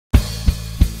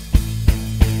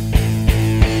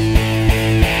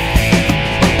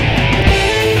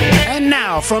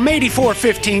Now from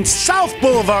 8415 South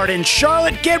Boulevard in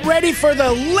Charlotte, get ready for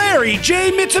the Larry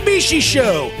J. Mitsubishi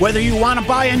Show. Whether you want to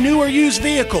buy a new or used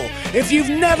vehicle, if you've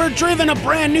never driven a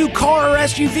brand new car or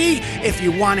SUV, if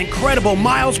you want incredible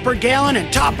miles per gallon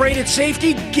and top-rated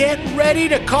safety, get ready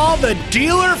to call the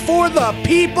dealer for the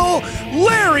people,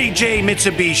 Larry J.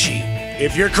 Mitsubishi.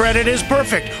 If your credit is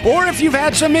perfect, or if you've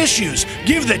had some issues,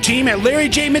 give the team at Larry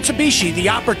J. Mitsubishi the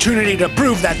opportunity to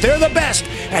prove that they're the best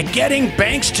at getting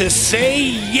banks to say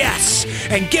yes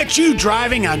and get you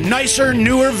driving a nicer,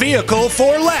 newer vehicle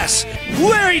for less.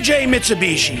 Larry J.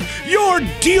 Mitsubishi, your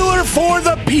dealer for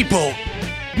the people.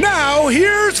 Now,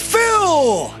 here's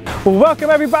Phil. Well, welcome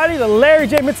everybody to Larry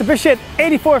J. Mitsubishi at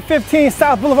 8415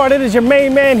 South Boulevard. It is your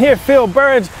main man here, Phil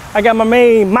Burge. I got my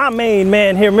main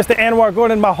man here, Mr. Anwar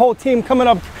Gordon, my whole team coming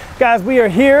up. Guys, we are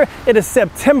here. It is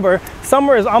September.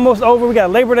 Summer is almost over. We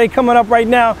got Labor Day coming up right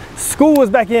now. School is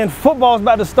back in. Football is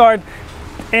about to start.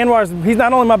 He's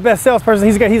not only my best salesperson,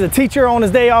 he's a teacher on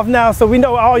his day off now, so we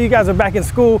know all you guys are back in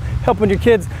school helping your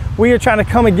kids. We are trying to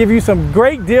come and give you some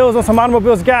great deals on some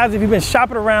automobiles. Guys, if you've been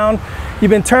shopping around,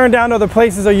 you've been turned down to other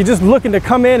places, or you're just looking to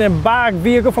come in and buy a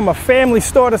vehicle from a family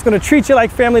store that's going to treat you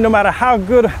like family no matter how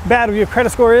good or bad your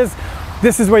credit score is,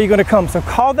 this is where you're going to come. So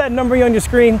call that number on your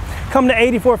screen, come to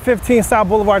 8415 South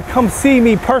Boulevard, come see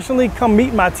me personally, come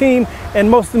meet my team, and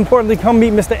most importantly, come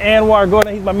meet Mr. Anwar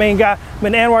Gordon. He's my main guy.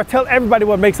 Man, Anwar, tell everybody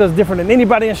what makes us different than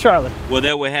anybody in Charlotte. Well,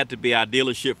 that would have to be our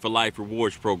Dealership for Life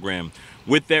rewards program.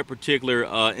 With that particular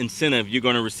incentive, you're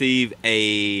going to receive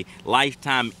a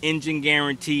lifetime engine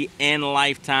guarantee and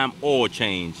lifetime oil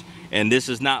change. And this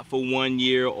is not for 1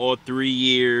 year or 3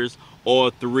 years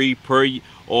or three,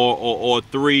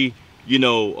 you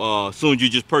know, as soon as you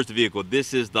just purchase the vehicle.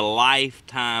 This is the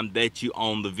lifetime that you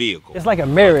own the vehicle. It's like a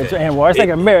marriage, Anwar. It's like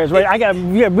a marriage, right?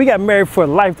 We got married for a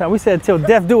lifetime. We said till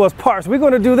death do us part. So we're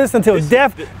going to do this until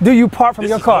death do you part from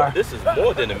your car. This is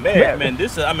more than a marriage, man.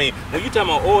 This is, I mean, when you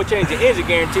talking about oil change and engine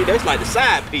guarantee, that's like the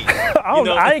side piece.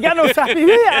 I ain't got no side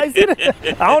piece.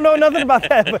 I don't know nothing about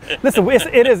that. But listen,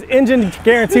 it is engine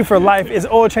guarantee for life. It's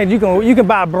oil change. You can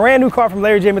buy a brand new car from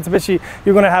Larry J. Mitsubishi.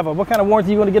 You're going to have what kind of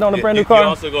warranty you going to get on a brand new car? You're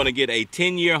also going to get a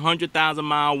 10-year,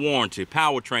 100,000-mile warranty,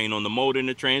 powertrain on the motor and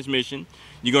the transmission.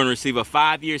 You're going to receive a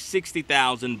 5-year,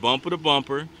 60,000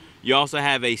 bumper-to-bumper. You also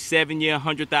have a 7-year,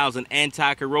 100,000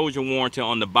 anti-corrosion warranty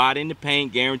on the body and the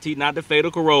paint, guaranteed not to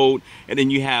fatal corrode. And then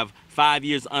you have 5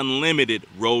 years unlimited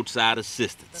roadside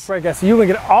assistance. That's right, guys. So you can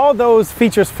get all those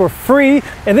features for free,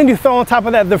 and then you throw on top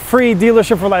of that the free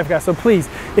Dealership for Life, guys. So please,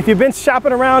 if you've been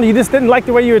shopping around, you just didn't like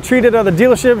the way you were treated at the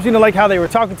dealerships, you know, like how they were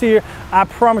talking to you, I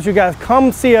promise you guys,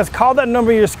 come see us. Call that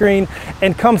number on your screen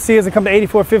and come see us and come to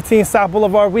 8415 South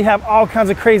Boulevard. We have all kinds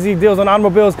of crazy deals on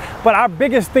automobiles, but our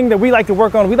biggest thing that we like to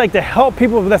work on, we like to help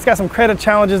people that's got some credit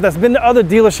challenges, that's been to other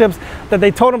dealerships that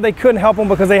they told them they couldn't help them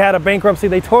because they had a bankruptcy.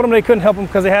 They told them they couldn't help them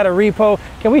because they had a repo.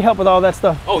 Can we help with all that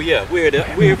stuff? Oh yeah, we're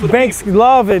here for the banks people.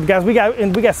 Love it, guys. We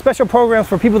got special programs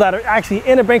for people that are actually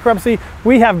in a bankruptcy.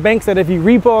 We have banks that if you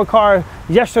repo a car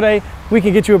yesterday, we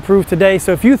can get you approved today.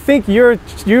 So if you think your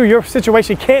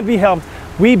situation can't be helped,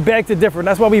 we beg to differ.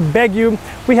 That's why we beg you.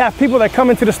 We have people that come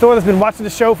into the store that's been watching the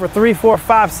show for 3, 4,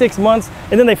 5, 6 months,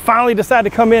 and then they finally decide to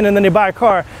come in and then they buy a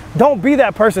car. Don't be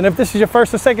that person. If this is your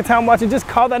first or second time watching, just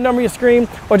call that number on your screen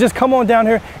or just come on down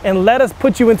here and let us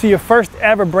put you into your first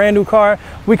ever brand new car.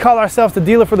 We call ourselves the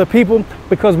dealer for the people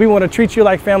because we want to treat you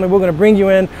like family. We're going to bring you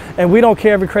in, and we don't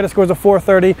care if your credit score is a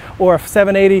 430 or a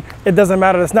 780. It doesn't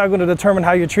matter. That's not going to determine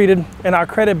how you're treated. And our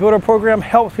credit builder program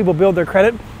helps people build their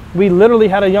credit. We literally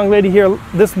had a young lady here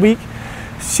this week.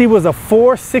 She was a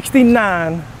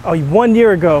 469 1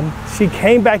 year ago. She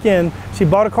came back in. She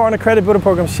bought a car on a credit builder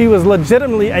program. She was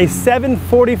legitimately a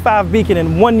 745 Beacon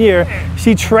in 1 year.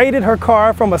 She traded her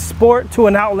car from a Sport to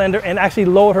an Outlander and actually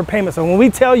lowered her payment. So when we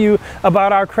tell you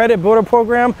about our credit builder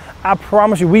program, I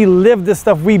promise you, we live this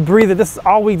stuff. We breathe it. This is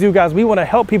all we do, guys. We want to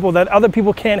help people that other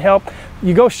people can't help.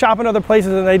 You go shopping other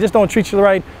places and they just don't treat you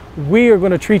right. We are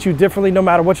going to treat you differently no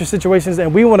matter what your situation is,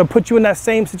 and we want to put you in that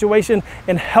same situation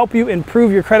and help you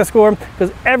improve your credit score because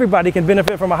everybody can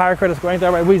benefit from a higher credit score. Ain't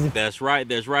that right, Weezy? That's right,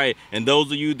 that's right. And those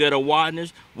of you that are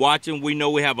watching, we know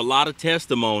we have a lot of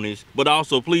testimonies, but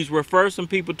also please refer some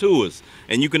people to us.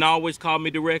 And you can always call me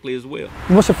directly as well.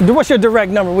 What's your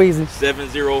direct number, Weezy?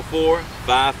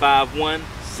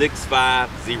 704-551-66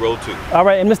 6502. All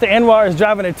right, and Mr. Anwar is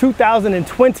driving a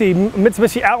 2020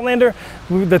 Mitsubishi Outlander.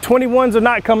 The 21s are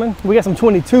not coming. We got some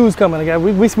 22s coming again.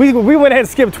 We went ahead and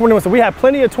skipped 21, so we have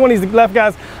plenty of 20s left,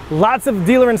 guys. Lots of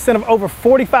dealer incentive, over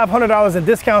 $4,500 in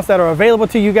discounts that are available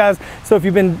to you guys. So if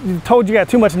you've been told you got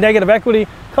too much negative equity,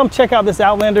 come check out this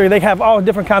Outlander. They have all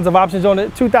different kinds of options on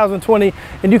it, 2020,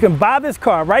 and you can buy this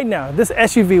car right now, this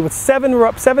SUV with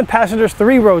seven passengers,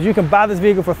 3 rows. You can buy this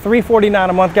vehicle for $349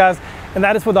 a month, guys, and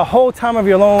that is for the whole time of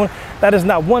your loan. That is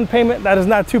not one payment, that is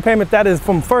not 2 payments, that is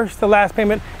from first to last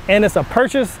payment, and it's a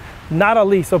purchase, not a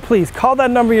lease. So please call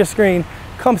that number on your screen,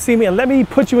 come see me, and let me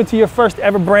put you into your first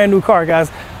ever brand new car,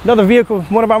 guys. Another vehicle,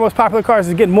 one of our most popular cars,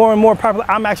 is getting more and more popular.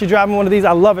 I'm actually driving one of these.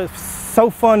 I love it. So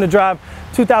fun to drive.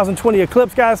 2020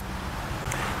 Eclipse, guys.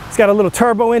 It's got a little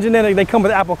turbo engine in it. They come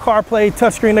with Apple CarPlay,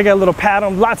 touchscreen. They got a little pad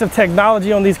on. Lots of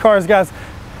technology on these cars, guys.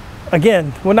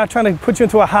 Again, we're not trying to put you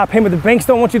into a high payment. The banks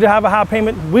don't want you to have a high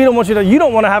payment. We don't want you to, you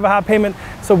don't want to have a high payment.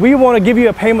 So we want to give you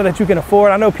a payment that you can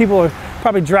afford. I know people are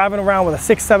probably driving around with a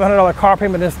 $600-700 car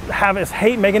payment and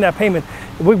hate making that payment.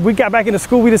 We got back into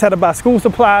school. We just had to buy school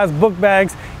supplies, book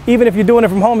bags. Even if you're doing it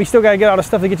from home, you still got to get all the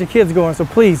stuff to get your kids going. So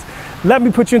please, let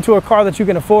me put you into a car that you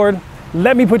can afford.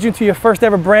 Let me put you into your first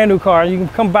ever brand new car. You can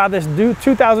come buy this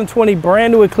 2020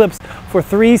 brand new Eclipse for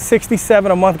 $367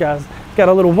 a month, guys. Got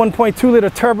a little 1.2 liter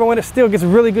turbo in it, still gets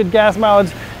really good gas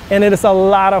mileage, and it is a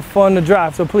lot of fun to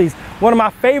drive. So please, one of my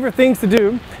favorite things to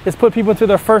do is put people into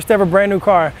their first ever brand new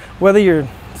car, whether you're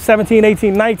 17,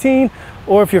 18, 19,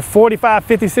 or if you're 45,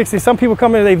 50, 60. Some people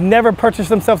come in, they've never purchased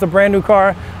themselves a brand new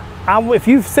car. If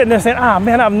you're sitting there saying, ah,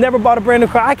 man, I've never bought a brand new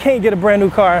car, I can't get a brand new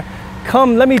car.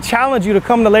 Come, let me challenge you to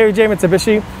come to Larry J.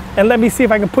 Mitsubishi and let me see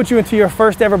if I can put you into your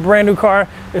first ever brand new car.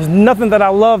 There's nothing that I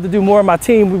love to do more in my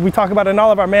team. We talk about it in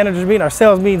all of our managers meetings, our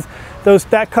sales meetings,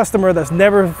 that customer that's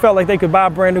never felt like they could buy a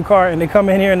brand new car and they come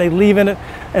in here and they leave in it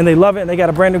and they love it and they got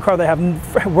a brand new car. They have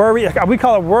we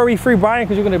call it worry-free buying,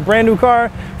 because you're gonna get a brand new car,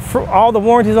 for all the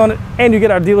warranties on it, and you get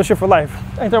our dealership for life.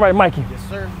 Ain't that right, Mikey? Yes,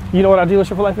 sir. You know what our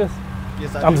dealership for life is?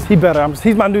 Yes, I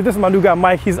do. This is my new guy,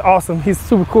 Mike. He's awesome. He's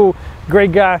super cool,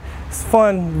 great guy. It's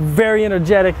fun, very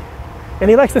energetic, and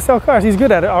he likes to sell cars. He's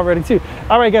good at it already too.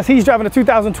 All right, guys, he's driving a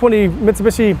 2020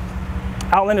 Mitsubishi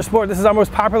Outlander Sport. This is our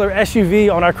most popular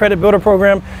SUV on our credit builder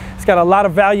program. It's got a lot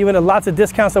of value in it, lots of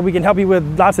discounts that we can help you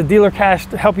with, lots of dealer cash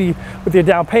to help you with your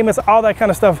down payments, all that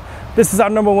kind of stuff. This is our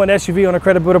 #1 SUV on the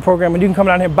credit builder program, and you can come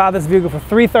down here and buy this vehicle for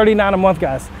 $339 a month,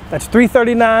 guys. That's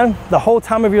 $339 the whole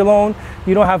time of your loan.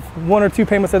 You don't have 1 or 2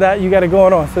 payments of that. You got it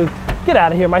going on. So get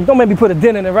out of here, Mike. Don't make me put a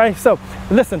dent in it, right? So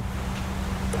listen,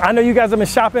 I know you guys have been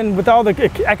shopping with all the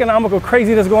economical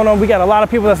craziness going on. We got a lot of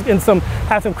people that's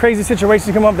had some crazy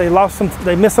situations come up.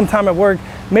 They missed some time at work,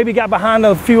 maybe got behind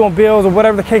a few on bills or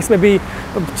whatever the case may be.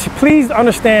 But please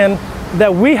understand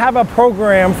that we have a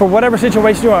program for whatever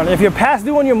situation you're on. If you're past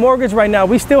due on your mortgage right now,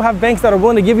 we still have banks that are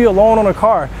willing to give you a loan on a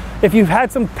car. If you've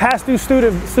had some past due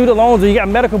student loans, or you got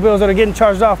medical bills that are getting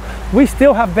charged off, we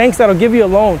still have banks that'll give you a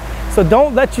loan. So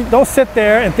don't sit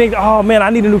there and think, oh man, I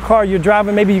need a new car. You're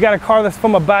driving, maybe you got a car that's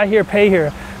from a buy here, pay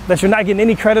here, that you're not getting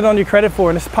any credit on your credit for,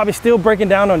 and it's probably still breaking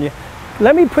down on you.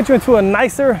 Let me put you into a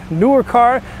nicer, newer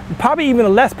car, probably even a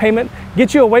less payment,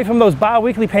 get you away from those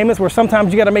bi-weekly payments where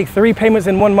sometimes you got to make 3 payments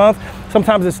in 1 month,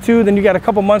 sometimes it's 2, then you got a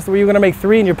couple months where you're going to make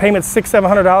 3 and your payment's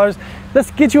 $600-700. Let's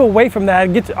get you away from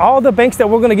that. Get all the banks that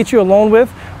we're going to get you a loan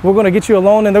with, we're going to get you a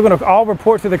loan, and they're going to all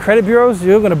report to the credit bureaus.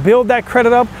 You're going to build that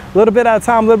credit up a little bit at a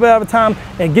time,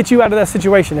 and get you out of that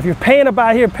situation. If you're paying to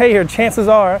buy here, pay here, chances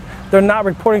are they're not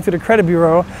reporting to the credit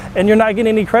bureau, and you're not getting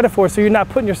any credit for it, so you're not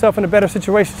putting yourself in a better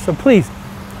situation. So please,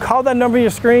 call that number on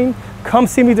your screen. Come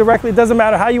see me directly. It doesn't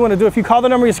matter how you want to do it. If you call the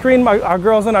number on your screen, our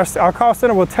girls in our call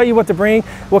center will tell you what to bring.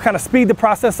 We'll kind of speed the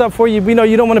process up for you. We know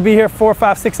you don't want to be here 4,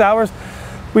 5, 6 hours.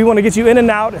 We want to get you in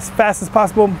and out as fast as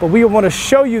possible, but we want to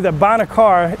show you that buying a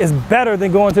car is better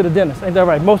than going to the dentist. Ain't that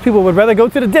right? Most people would rather go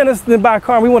to the dentist than buy a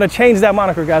car, and we want to change that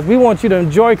moniker, guys. We want you to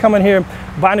enjoy coming here,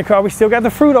 buying a car. We still got the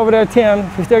fruit over there, Tim.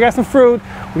 We still got some fruit.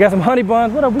 We got some honey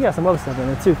buns. What else? We got some other stuff in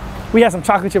there too. We had some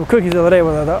chocolate chip cookies the other day.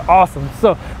 They're awesome.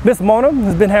 So Miss Mona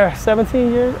has been here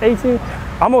 17 years, 18,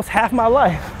 almost half my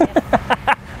life.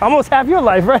 Almost half your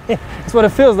life, right? That's what it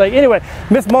feels like. Anyway,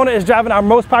 Miss Mona is driving our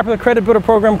most popular credit builder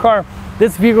program car.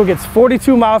 This vehicle gets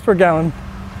 42 miles per gallon.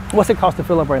 What's it cost to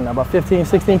fill up right now? About 15,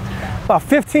 16? About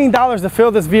 $15 to fill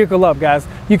this vehicle up, guys.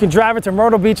 You can drive it to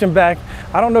Myrtle Beach and back.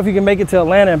 I don't know if you can make it to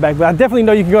Atlanta and back, but I definitely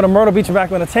know you can go to Myrtle Beach and back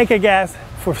with a tank of gas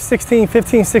for $15,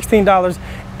 $16.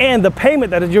 And the payment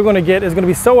that you're going to get is going to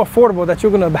be so affordable that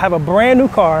you're going to have a brand new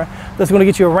car that's going to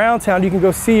get you around town. You can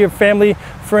go see your family,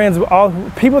 friends, all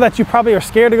people that you probably are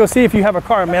scared to go see if you have a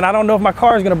car. Man, I don't know if my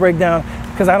car is going to break down,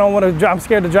 because I don't want to, I'm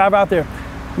scared to drive out there.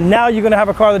 Now you're gonna have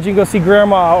a car that you can go see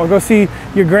grandma or go see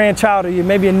your grandchild or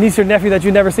maybe a niece or nephew that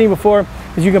you've never seen before,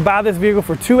 because you can buy this vehicle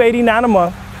for $289 a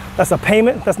month. That's a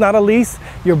payment, that's not a lease.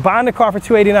 You're buying the car for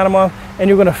 $289 a month and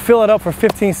you're gonna fill it up for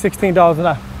 $15, $16 an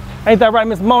hour. Ain't that right,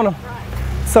 Miss Mona?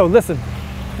 Right. So listen,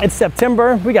 it's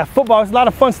September, we got football, there's a lot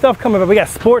of fun stuff coming up. We got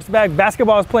sports back,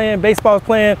 basketball's playing, baseball's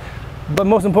playing, but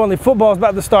most importantly, football's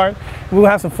about to start. We'll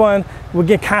have some fun. We'll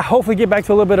hopefully get back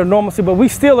to a little bit of normalcy, but we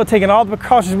still are taking all the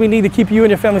precautions we need to keep you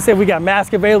and your family safe. We got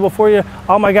masks available for you.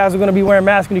 All my guys are gonna be wearing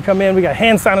masks when you come in. We got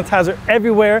hand sanitizer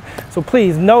everywhere. So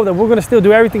please know that we're gonna still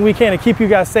do everything we can to keep you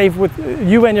guys safe, with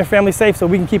you and your family safe, so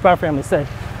we can keep our family safe.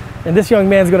 And this young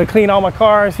man's gonna clean all my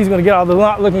cars. He's gonna get all the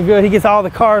lot looking good. He gets all the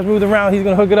cars moved around. He's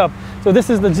gonna hook it up. So this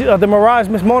is the Mirage.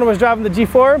 Miss Mona was driving the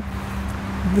G4.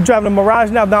 We're driving a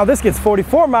Mirage now. Now this gets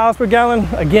 44 miles per gallon.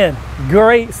 Again,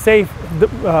 great, safe,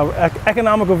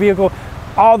 economical vehicle.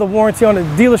 All the warranty on it,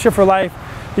 dealership for life.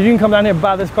 You can come down here and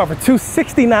buy this car for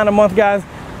 $269 a month, guys.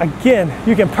 Again,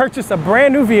 you can purchase a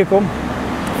brand new vehicle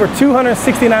for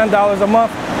 $269 a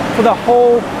month for the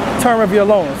whole term of your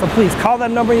loan. So please call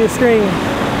that number on your screen.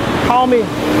 Call me,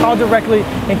 call directly,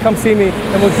 and come see me,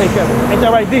 and we'll take care of it. Ain't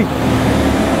that right, D?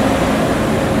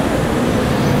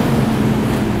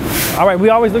 All right, we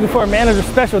always looking for a manager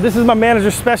special. This is my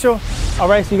manager special. All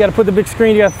right, so you gotta put the big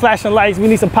screen, you got flashing lights, we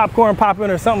need some popcorn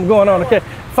popping or something going on, okay?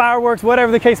 Fireworks,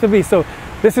 whatever the case may be. So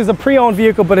this is a pre-owned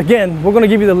vehicle, but again, we're gonna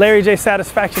give you the Larry J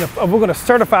satisfaction we're gonna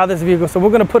certify this vehicle. So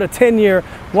we're gonna put a 10-year,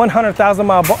 100,000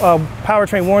 mile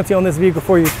powertrain warranty on this vehicle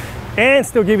for you, and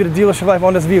still give you the dealership life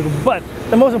on this vehicle. But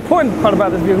the most important part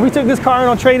about this vehicle, we took this car in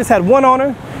on trade. This had one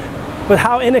owner, but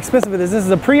how inexpensive it is. This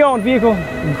is a pre-owned vehicle,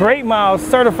 great miles,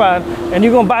 certified, and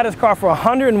you're gonna buy this car for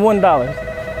 $101.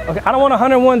 Okay, I don't want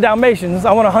 101 Dalmatians,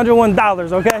 I want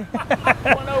 $101, okay?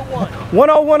 101.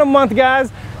 101 a month,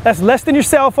 guys. That's less than your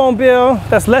cell phone bill,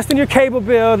 that's less than your cable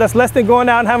bill, that's less than going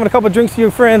out and having a couple of drinks with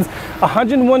your friends.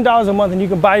 $101 a month, and you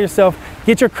can buy yourself,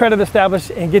 get your credit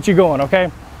established, and get you going,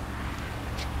 okay?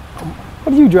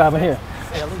 What are you driving here?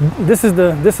 This is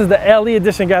the LE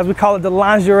edition, guys. We call it the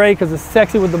lingerie because it's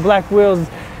sexy with the black wheels.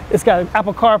 It's got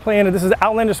Apple CarPlay in it. This is the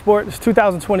Outlander Sport. It's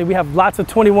 2020. We have lots of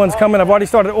 21s coming. I've already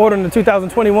started ordering the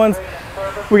 2021s.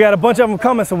 We got a bunch of them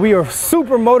coming, so we are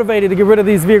super motivated to get rid of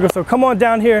these vehicles. So come on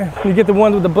down here. You get the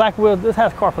ones with the black wheels. This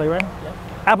has CarPlay, right? Yep.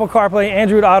 Apple CarPlay,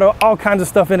 Android Auto, all kinds of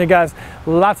stuff in it, guys.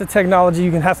 Lots of technology.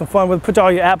 You can have some fun with. Put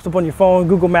all your apps up on your phone,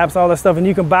 Google Maps, all that stuff, and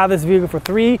you can buy this vehicle for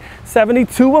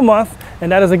 $372 a month.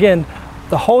 And that is, again,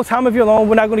 the whole time of your loan.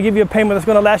 We're not going to give you a payment that's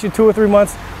going to last you 2 or 3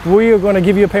 months. We are going to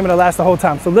give you a payment that lasts the whole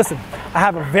time. So listen, I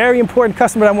have a very important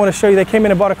customer that I want to show you. They came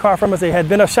in and bought a car from us. They had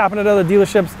been up shopping at other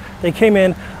dealerships. They came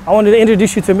in. I wanted to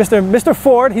introduce you to Mr.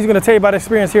 Ford. He's going to tell you about his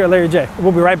experience here at Larry J.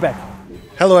 We'll be right back.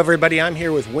 Hello everybody, I'm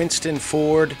here with Winston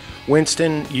Ford.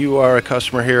 Winston, you are a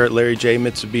customer here at Larry J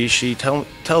Mitsubishi.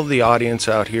 Tell the audience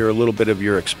out here a little bit of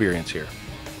your experience here.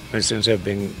 Since I've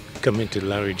been coming to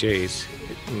Larry J's,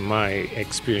 my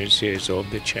experience here is off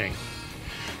the chain.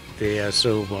 They are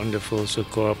so wonderful, so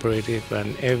cooperative,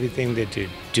 and everything that they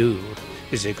do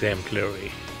is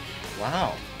exemplary.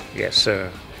 Wow. Yes, sir.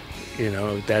 You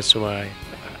know, that's why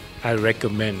I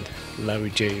recommend Larry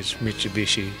J's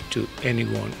Mitsubishi to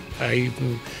anyone. I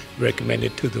even recommend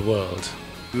it to the world.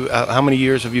 How many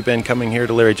years have you been coming here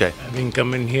to Larry J? I've been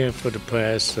coming here for the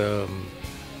past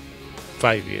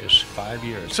 5 years. 5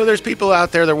 years. So there's people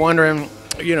out there, they're wondering,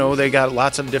 you know, they got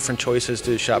lots of different choices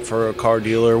to shop for a car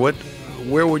dealer.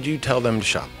 Where would you tell them to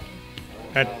shop?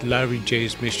 At Larry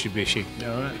J's Mitsubishi.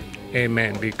 All right.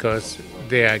 Amen, because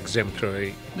they are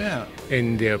exemplary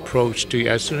in their approach to you.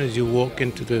 As soon as you walk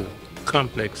into the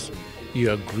complex, you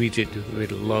are greeted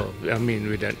with love. I mean,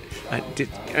 with that,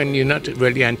 and you're not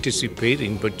really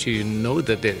anticipating, but you know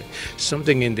that there's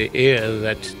something in the air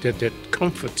that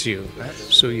comforts you.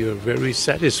 So you're very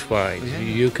satisfied. Yeah.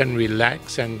 You can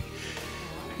relax and,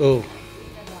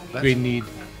 we need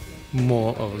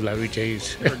more of Larry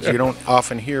J's. You don't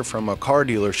often hear from a car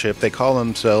dealership. They call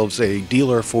themselves a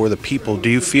dealer for the people. Do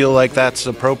you feel like that's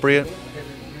appropriate?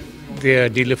 They are a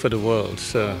dealer for the world,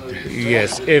 so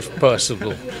yes, if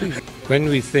possible. When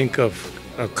we think of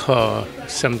a car,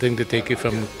 something to take you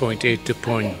from point A to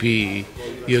point B,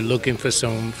 you're looking for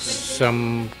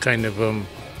some kind of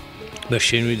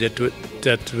machinery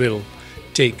that will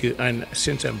take you. And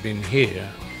since I've been here,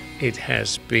 it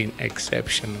has been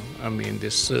exceptional. I mean,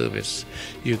 the service.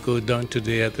 You go down to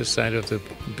the other side of the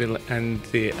bill, and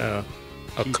they are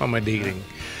accommodating.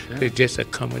 They just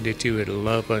accommodate you with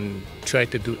love and try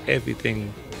to do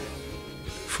everything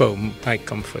for my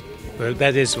comfort. Well,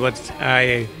 that is what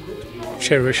I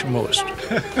cherish most.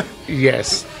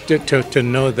 Yes, to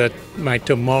know that my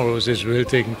tomorrows is really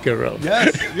taken care of.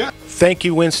 Yes, yeah. Thank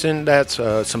you, Winston. That's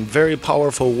some very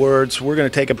powerful words. We're going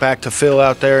to take it back to Phil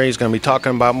out there. He's going to be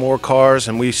talking about more cars,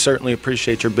 and we certainly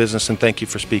appreciate your business, and thank you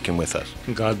for speaking with us.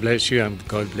 God bless you, and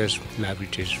God bless Larry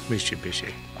J.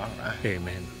 Mitsubishi. All right.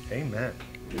 Amen. Amen.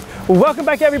 Well, welcome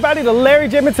back, everybody, to Larry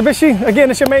J. Mitsubishi.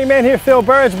 Again, it's your main man here, Phil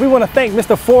Burridge. We want to thank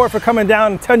Mr. Ford for coming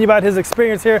down and telling you about his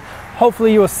experience here.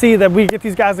 Hopefully, you will see that we get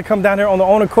these guys to come down here on their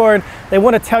own accord. They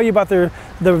want to tell you about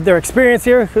their experience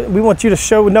here. We want you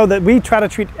to know that we try to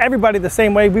treat everybody the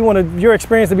same way. We want your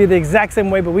experience to be the exact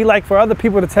same way, but we like for other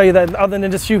people to tell you that other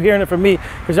than just you hearing it from me,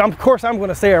 because of course I'm going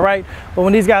to say it right. But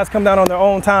when these guys come down on their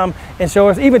own time and show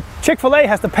us, even Chick-fil-A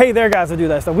has to pay their guys to do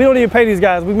that stuff. We don't even pay these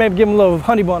guys. We maybe give them a little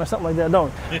honey bun or something like that,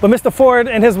 don't we? But Mr. Ford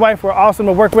and his wife were awesome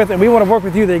to work with, and we want to work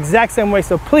with you the exact same way.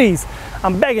 So please,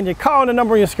 I'm begging you, call the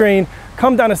number on your screen.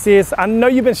 Come down and see us. I know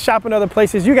you've been shopping other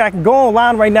places. You guys can go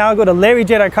online right now, go to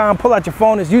LarryJ.com, pull out your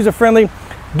phone. It's user-friendly.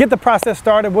 Get the process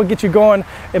started. We'll get you going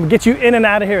and get you in and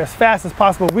out of here as fast as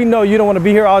possible. We know you don't want to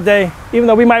be here all day. Even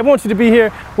though we might want you to be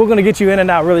here, we're going to get you in and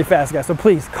out really fast, guys. So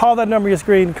please, call that number on your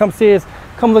screen. Come see us.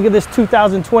 Come look at this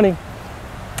 2019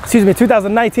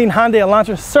 Hyundai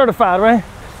Elantra, certified, right?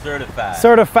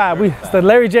 Certified. It's the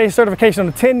Larry J certification on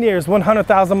the 10 years,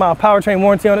 100,000 mile powertrain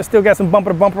warranty on it. Still got some bumper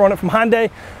to bumper on it from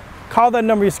Hyundai. Call that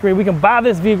number on your screen. We can buy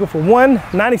this vehicle for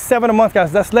 $197 a month,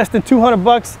 guys. That's less than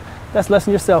 $200. That's less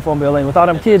than your cell phone bill, ain't with all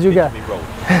them kids you got.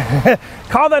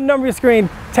 Call that number on your screen.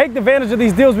 Take advantage of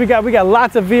these deals we got. We got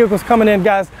lots of vehicles coming in,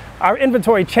 guys. Our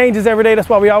inventory changes every day. That's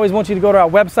why we always want you to go to our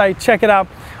website, check it out.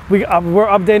 We're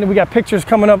updating. We got pictures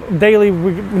coming up daily.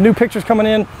 New pictures coming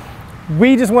in.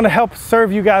 We just want to help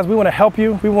serve you guys. We want to help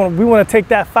you. We want to take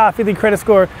that 550 credit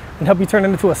score and help you turn it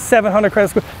into a 700 credit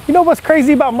score. You know what's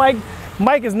crazy about Mike?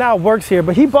 Mike works here,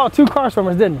 but he bought 2 cars from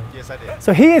us, didn't he? Yes, I did.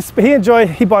 So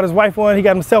he bought his wife one, he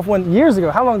got himself one years ago.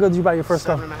 How long ago did you buy your first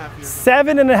car? 7.5 years.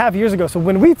 7.5 years ago. So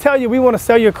when we tell you we want to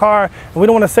sell your car, and we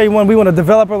don't want to sell you one, we want to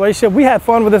develop a relationship. We had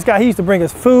fun with this guy. He used to bring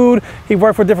us food. He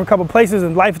worked for a different couple places,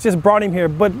 and life just brought him here.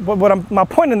 But my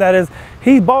point in that is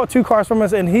he bought 2 cars from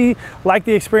us, and he liked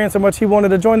the experience so much he wanted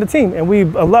to join the team, and we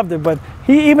loved it. But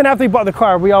even after he bought the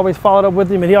car, we always followed up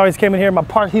with him, and he always came in here.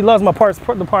 He loves my parts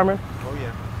department.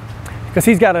 Because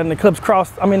he's got an Eclipse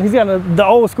Cross. I mean, he's got the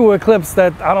old school Eclipse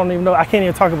that I don't even know. I can't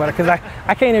even talk about it because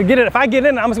I can't even get it. If I get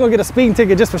in, I'm just gonna get a speeding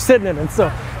ticket just for sitting in it. So,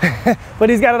 but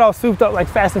he's got it all souped up like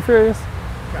Fast and Furious.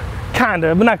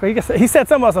 Kinda, but not quite. He said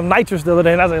something about some nitrous the other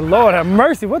day, and I was like, Lord have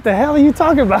mercy, what the hell are you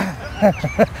talking about?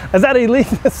 Is that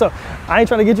illegal? So I ain't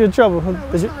trying to get you in trouble.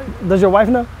 Does your wife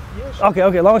know? Okay,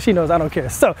 as long as she knows, I don't care.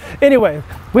 So anyway,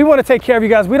 we want to take care of you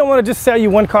guys. We don't want to just sell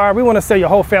you one car. We want to sell your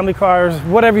whole family cars,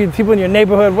 people in your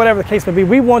neighborhood, whatever the case may be.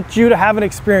 We want you to have an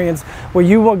experience where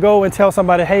you will go and tell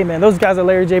somebody, hey man, those guys at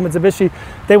Larry J Mitsubishi,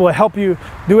 they will help you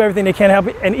do everything they can to help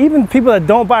you. And even people that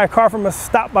don't buy a car from us,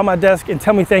 stop by my desk and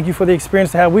tell me thank you for the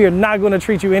experience to have. We are not going to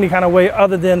treat you any kind of way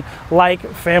other than like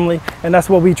family. And that's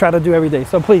what we try to do every day.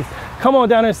 So please, come on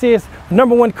down there and see us.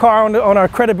 #1 car on our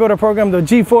credit builder program, the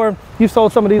G4. You've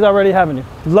sold some of these already, haven't you?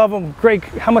 Love them, great.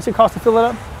 How much it costs to fill it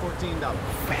up? $14.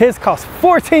 His costs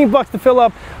 $14 to fill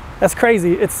up. That's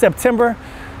crazy. It's September.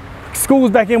 School's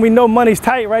back in. We know money's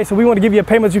tight, right? So we want to give you a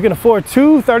payment you can afford.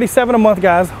 $237 a month,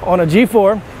 guys, on a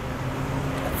G4.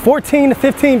 $14 to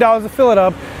 $15 to fill it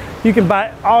up. You can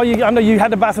buy I know you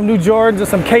had to buy some new Jordans or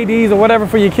some KDs or whatever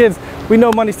for your kids. We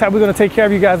know money's tight. We're going to take care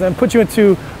of you guys and put you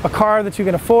into a car that you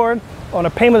can afford, on a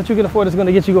payment that you can afford that's going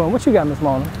to get you going. What you got, Miss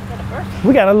Mona?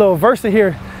 We got a little Versa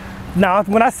here. Now,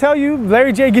 when I tell you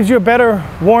Larry J gives you a better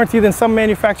warranty than some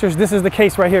manufacturers, this is the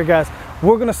case right here, guys.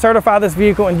 We're going to certify this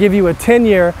vehicle and give you a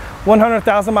 10-year,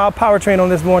 100,000 mile powertrain on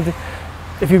this warranty.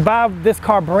 If you buy this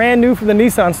car brand new from the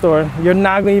Nissan store, you're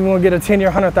not even going to get a 10-year,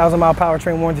 100,000 mile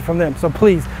powertrain warranty from them. So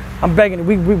please, I'm begging you.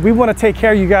 We want to take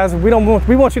care of you guys. We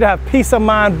want you to have peace of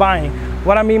mind buying.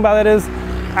 What I mean by that is,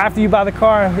 after you buy the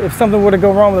car, if something were to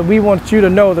go wrong, that we want you to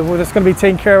know that it's going to be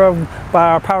taken care of by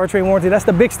our powertrain warranty. That's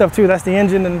the big stuff too. That's the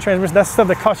engine and the transmission. That's stuff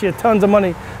that costs you tons of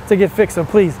money to get fixed. So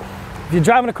please, if you're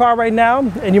driving a car right now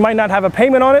and you might not have a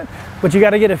payment on it, but you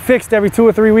got to get it fixed every 2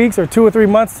 or 3 weeks or 2 or 3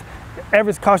 months,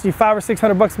 average cost you $500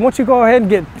 or $600. Once you go ahead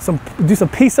and do some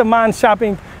peace of mind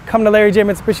shopping, come to Larry J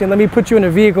Mitsubishi and let me put you in a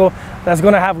vehicle that's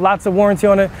going to have lots of warranty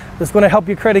on it, that's going to help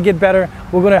your credit get better.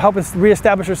 We're going to help us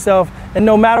reestablish yourself, and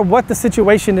no matter what the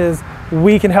situation is,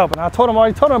 we can help. And I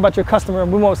already told him about your customer,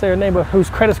 and we won't say her name, but whose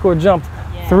credit score jumped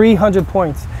 300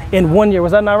 points in 1 year.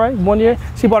 Was that not right? 1 year?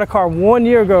 She bought a car 1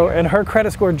 year ago and her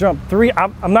credit score jumped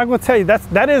I'm not going to tell you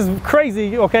that is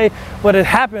crazy, okay, but it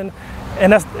happened,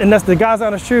 and that's the God's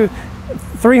honest truth.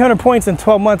 300 points in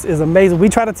 12 months is amazing. We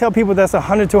try to tell people that's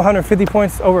 100 to 150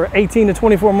 points over 18 to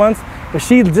 24 months, but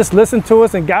she just listened to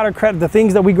us and got her credit, the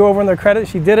things that we go over in their credit,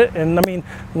 she did it. And I mean,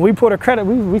 when we put her credit,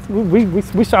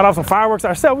 we shot off some fireworks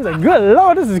ourselves. We was like, good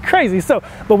Lord, this is crazy. So,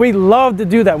 but we love to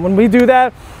do that. When we do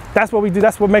that, that's what we do.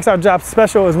 That's what makes our job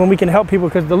special, is when we can help people,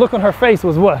 because the look on her face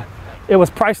was what? It was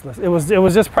priceless. It was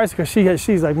just priceless, because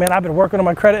she's like, man, I've been working on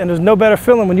my credit, and there's no better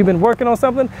feeling when you've been working on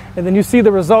something and then you see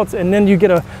the results, and then you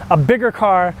get a bigger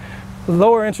car,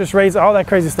 lower interest rates, all that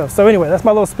crazy stuff. So anyway, that's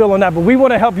my little spill on that. But we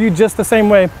want to help you just the same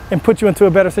way and put you into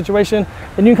a better situation.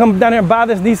 And you can come down here and buy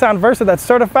this Nissan Versa that's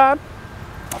certified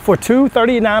for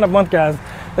 $239 a month, guys.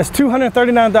 That's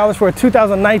 $239 for a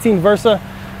 2019 Versa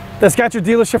that's got your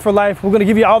dealership for life. We're gonna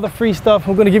give you all the free stuff.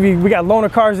 We're gonna give you, we got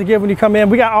loaner cars to give when you come in.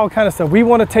 We got all kind of stuff. We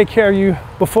wanna take care of you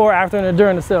before, after, and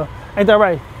during the sale. Ain't that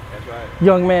right? That's right.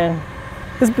 Young man.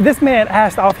 This man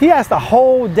asked a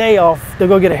whole day off to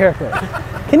go get a haircut.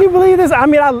 Can you believe this? I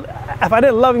mean, if I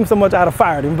didn't love him so much, I'd have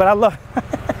fired him, but I love,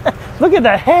 look at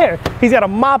the hair. He's got a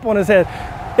mop on his head.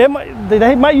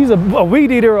 They might use a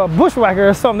weed eater or a bushwhacker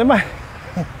or something.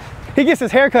 He gets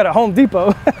his haircut at Home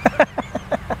Depot.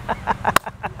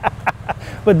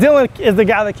 But Dylan is the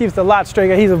guy that keeps the lot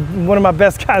straight. He's one of my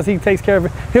best guys. He takes care of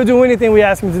it. He'll do anything we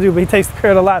ask him to do, but he takes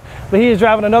care of the lot. But he is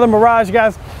driving another Mirage,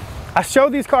 guys. I show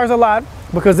these cars a lot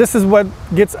because this is what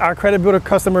gets our credit builder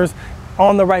customers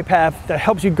on the right path, that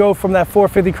helps you go from that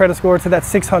 450 credit score to that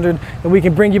 600, and we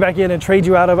can bring you back in and trade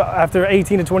you out of after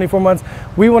 18 to 24 months.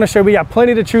 We want to show we got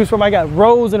plenty to choose from. I got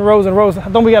rows and rows and rows.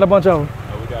 Don't we got a bunch of them?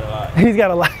 Oh, we got a lot. He's got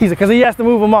a lot, because he has to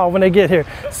move them all when they get here.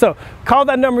 So call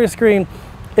that number on your screen.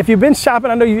 If you've been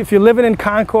shopping, I know if you're living in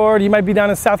Concord, you might be down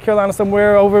in South Carolina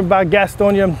somewhere, over by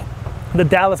Gastonia, the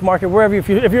Dallas market, wherever. If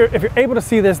you're able to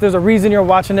see this, there's a reason you're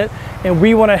watching it, and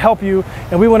we want to help you,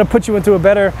 and we want to put you into a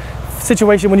better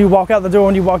situation when you walk out the door,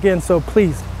 when you walk in. So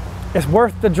please, it's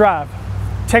worth the drive.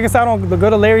 Check us out on, go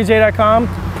to LarryJ.com,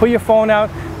 pull your phone out,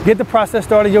 get the process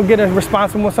started. You'll get a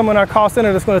response from someone in our call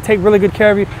center that's going to take really good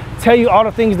care of you, tell you all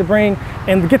the things to bring,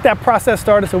 and get that process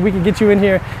started so we can get you in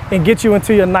here and get you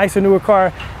into your nicer, newer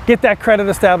car, get that credit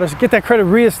established, get that credit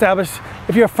reestablished.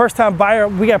 If you're a first-time buyer,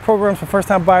 we got programs for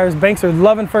first-time buyers. Banks are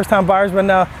loving first-time buyers right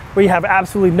now, where you have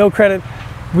absolutely no credit.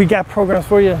 We got programs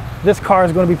for you. This car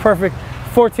is going to be perfect.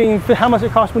 14, how much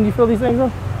it costs when you fill these things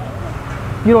up?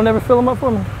 You don't ever fill them up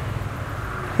for me?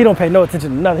 He don't pay no attention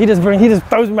to nothing. He just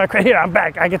throws me my credit. Here, I'm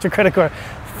back. I get your credit card.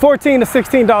 $14 to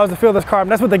 $16 to fill this car.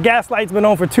 That's what the gas light's been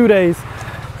on for 2 days.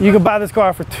 You can buy this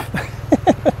car for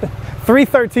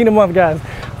 $313 a month, guys.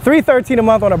 $313 a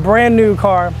month on a brand new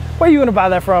car. Where are you gonna buy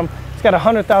that from? It's got a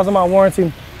 100,000 mile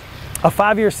warranty, a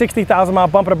 5-year, 60,000 mile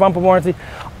bumper to bumper warranty.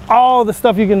 All the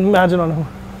stuff you can imagine on.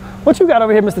 What you got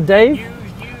over here, Mr. Dave?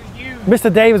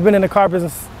 Mr. Dave has been in the car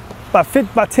business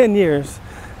about 10 years.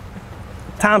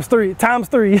 Times three.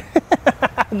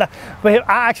 But I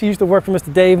actually used to work for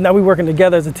Mr. Dave. Now we're working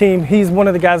together as a team. He's one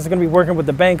of the guys that's going to be working with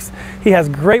the banks. He has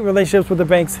great relationships with the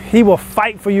banks. He will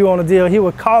fight for you on a deal. He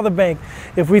will call the bank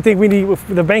if we think if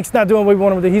the bank's not doing what we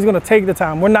want him to do. He's going to take the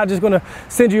time. We're not just going to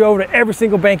send you over to every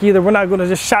single bank either. We're not going to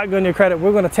just shotgun your credit.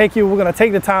 We're going to take you. We're going to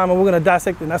take the time, and we're going to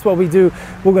dissect it. And that's what we do.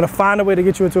 We're going to find a way to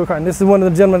get you into a car. And this is one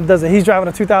of the gentlemen that does it. He's driving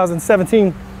a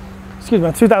 2018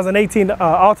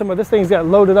 Altima. This thing's got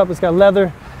loaded up. It's got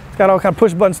leather. It's got all kind of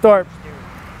push button start.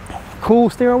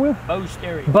 Cool steering wheel. Bose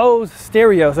stereo. Bose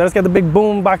stereo. So that's got the big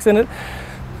boom box in it.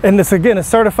 And this, again, is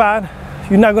certified.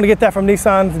 You're not going to get that from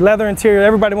Nissan. Leather interior.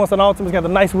 Everybody wants an Altima. It's got the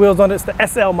nice wheels on it. It's the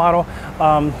SL model.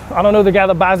 I don't know the guy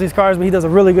that buys these cars, but he does a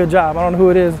really good job. I don't know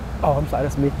who it is. Oh, I'm sorry,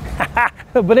 that's me.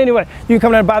 But anyway, you can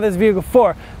come down and buy this vehicle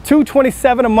for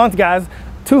 $227 a month, guys.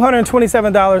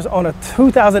 $227 on a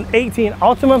 2018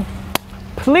 Altima.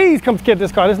 Please come get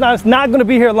this car. It's not going to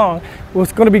be here long.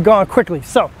 It's going to be gone quickly.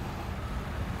 So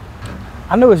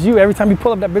I know it's you. Every time you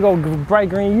pull up that big old bright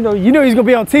green, you know he's going to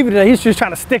be on TV today. He's just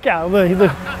trying to stick out. Look. He's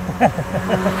like,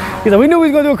 we knew he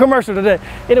was going to do a commercial today.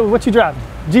 Anyway, what you driving?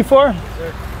 G4? Yes,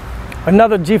 sir.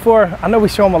 Another G4. I know we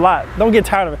show them a lot. Don't get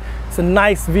tired of it. It's a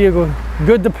nice vehicle,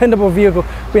 good, dependable vehicle.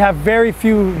 We have very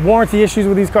few warranty issues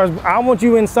with these cars. I want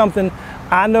you in something.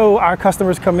 I know our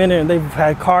customers come in here and they've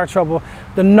had car trouble.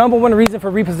 The number one reason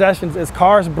for repossessions is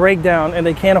cars break down and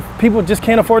people just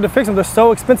can't afford to fix them. They're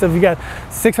so expensive. You got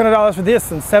 $600 for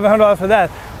this and $700 for that.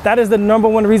 That is the number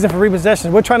one reason for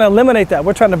repossessions. We're trying to eliminate that.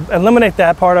 We're trying to eliminate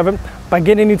that part of it by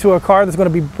getting you to a car that's going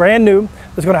to be brand new,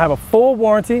 that's going to have a full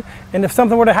warranty. And if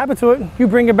something were to happen to it, you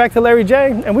bring it back to Larry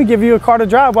J and we give you a car to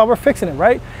drive while we're fixing it,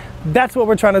 right? That's what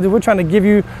we're trying to do. We're trying to give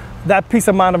you that peace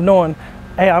of mind of knowing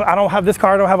hey, I don't have this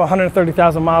car, I don't have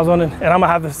 130,000 miles on it, and I'm gonna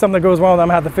have something that goes wrong, I'm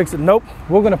gonna have to fix it. Nope,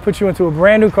 we're gonna put you into a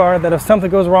brand new car that if something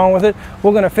goes wrong with it,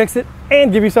 we're gonna fix it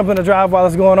and give you something to drive while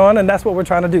it's going on, and that's what we're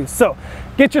trying to do. So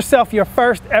get yourself your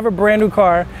first ever brand new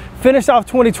car. Finish off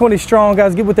 2020 strong,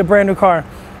 guys. Get with the brand new car.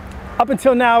 Up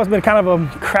until now, it's been kind of a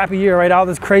crappy year, right? All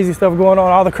this crazy stuff going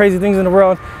on, all the crazy things in the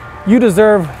world. You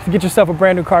deserve to get yourself a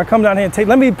brand new car. Come down here and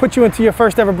let me put you into your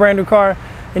first ever brand new car,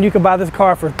 and you can buy this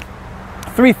car for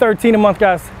 $313 a month,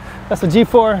 guys. That's a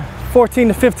G4, $14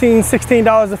 to $15,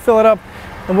 $16 to fill it up,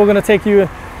 and we're gonna take you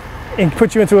and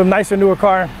put you into a nicer, newer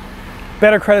car,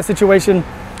 better credit situation.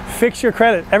 Fix your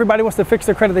credit. Everybody wants to fix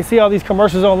their credit. They see all these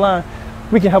commercials online.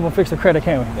 We can help them fix their credit,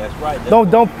 can't we? That's right.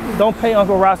 Don't pay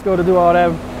Uncle Roscoe to do all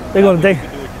that. They're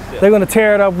gonna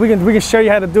tear it up. We can show you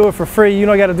how to do it for free. You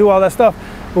know, you got to do all that stuff.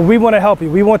 But we want to help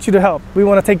you. We want you to help. We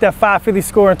want to take that 550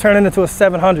 score and turn it into a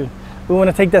 700. We want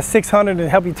to take that 600 and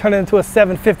help you turn it into a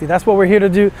 750. That's what we're here to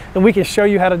do, and we can show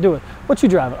you how to do it. What you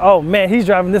driving? Oh man, he's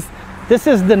driving this. This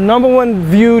is the #1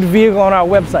 viewed vehicle on our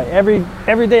website.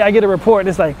 Every day I get a report.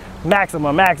 It's like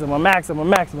maximum, maximum, maximum,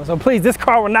 maximum. So please, this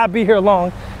car will not be here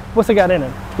long. What's it got in it?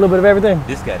 A little bit of everything?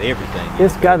 This got everything.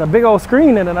 It's got a big old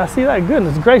screen in it. I see that.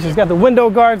 Goodness gracious. It's got the window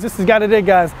guards. This has got it in,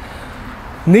 guys.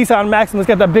 Nissan Maxima, it's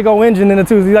got that big old engine in it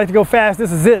too. If you like to go fast,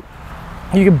 this is it.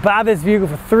 You can buy this vehicle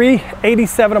for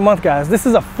 $387 a month, guys. This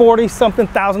is a $40-something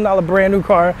thousand brand new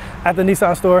car at the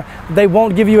Nissan store. They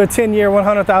won't give you a 10-year,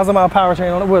 100,000 mile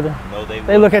powertrain on it, will they? No,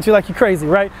 they look at you like you're crazy,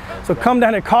 right? So come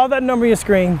down here, call that number on your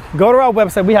screen, go to our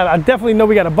website. I definitely know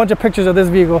we got a bunch of pictures of this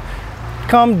vehicle.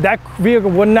 Come, that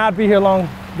vehicle will not be here long.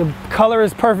 The color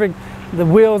is perfect, the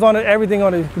wheels on it, everything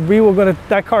on it.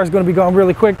 That car is gonna be gone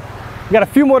really quick. We got a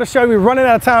few more to show you. We're running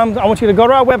out of time. I want you to go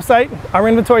to our website. Our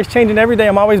inventory is changing every day.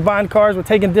 I'm always buying cars. We're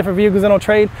taking different vehicles in on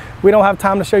trade. We don't have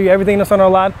time to show you everything that's on our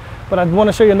lot, but I want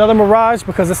to show you another Mirage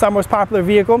because it's our most popular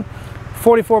vehicle.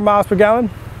 44 miles per gallon.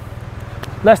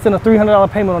 Less than a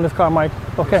 $300 payment on this car, Mike.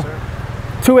 Okay.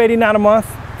 Yes, $289 a month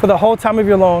for the whole time of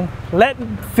your loan. Let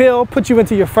Phil put you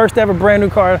into your first ever brand new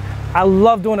car. I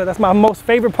love doing it. That's my most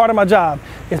favorite part of my job,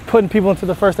 is putting people into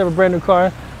the first ever brand new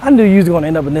car. I knew you was gonna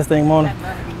end up in this thing, Mona.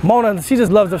 Mona, she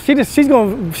just loves it. She's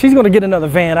gonna get another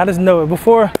van. I just know it.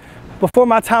 Before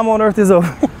my time on earth is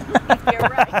over. You're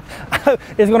right.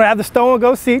 It's gonna have the stow and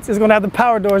go seats. It's gonna have the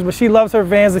power doors. But she loves her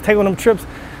vans to take on them trips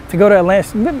to go to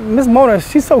Atlanta. Miss Mona,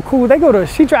 she's so cool.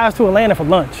 She drives to Atlanta for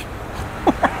lunch.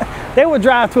 They would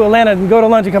drive to Atlanta and go to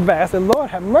lunch and come back. I said, Lord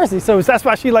have mercy. So that's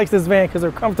why she likes this van, because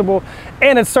they're comfortable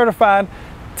and it's certified.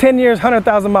 10 years,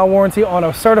 100,000 mile warranty on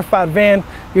a certified van.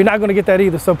 You're not gonna get that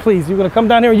either. So please, you're gonna come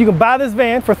down here and you can buy this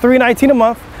van for $319 a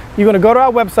month. You're gonna go to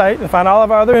our website and find all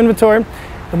of our other inventory,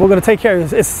 and we're gonna take care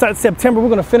of it. It's September, we're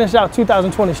gonna finish out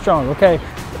 2020 strong, okay?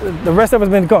 The rest of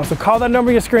it's been gone. So call that number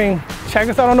on your screen, check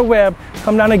us out on the web,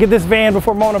 come down and get this van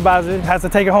before Mona buys it, has to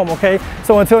take it home, okay?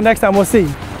 So until next time, we'll see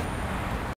you.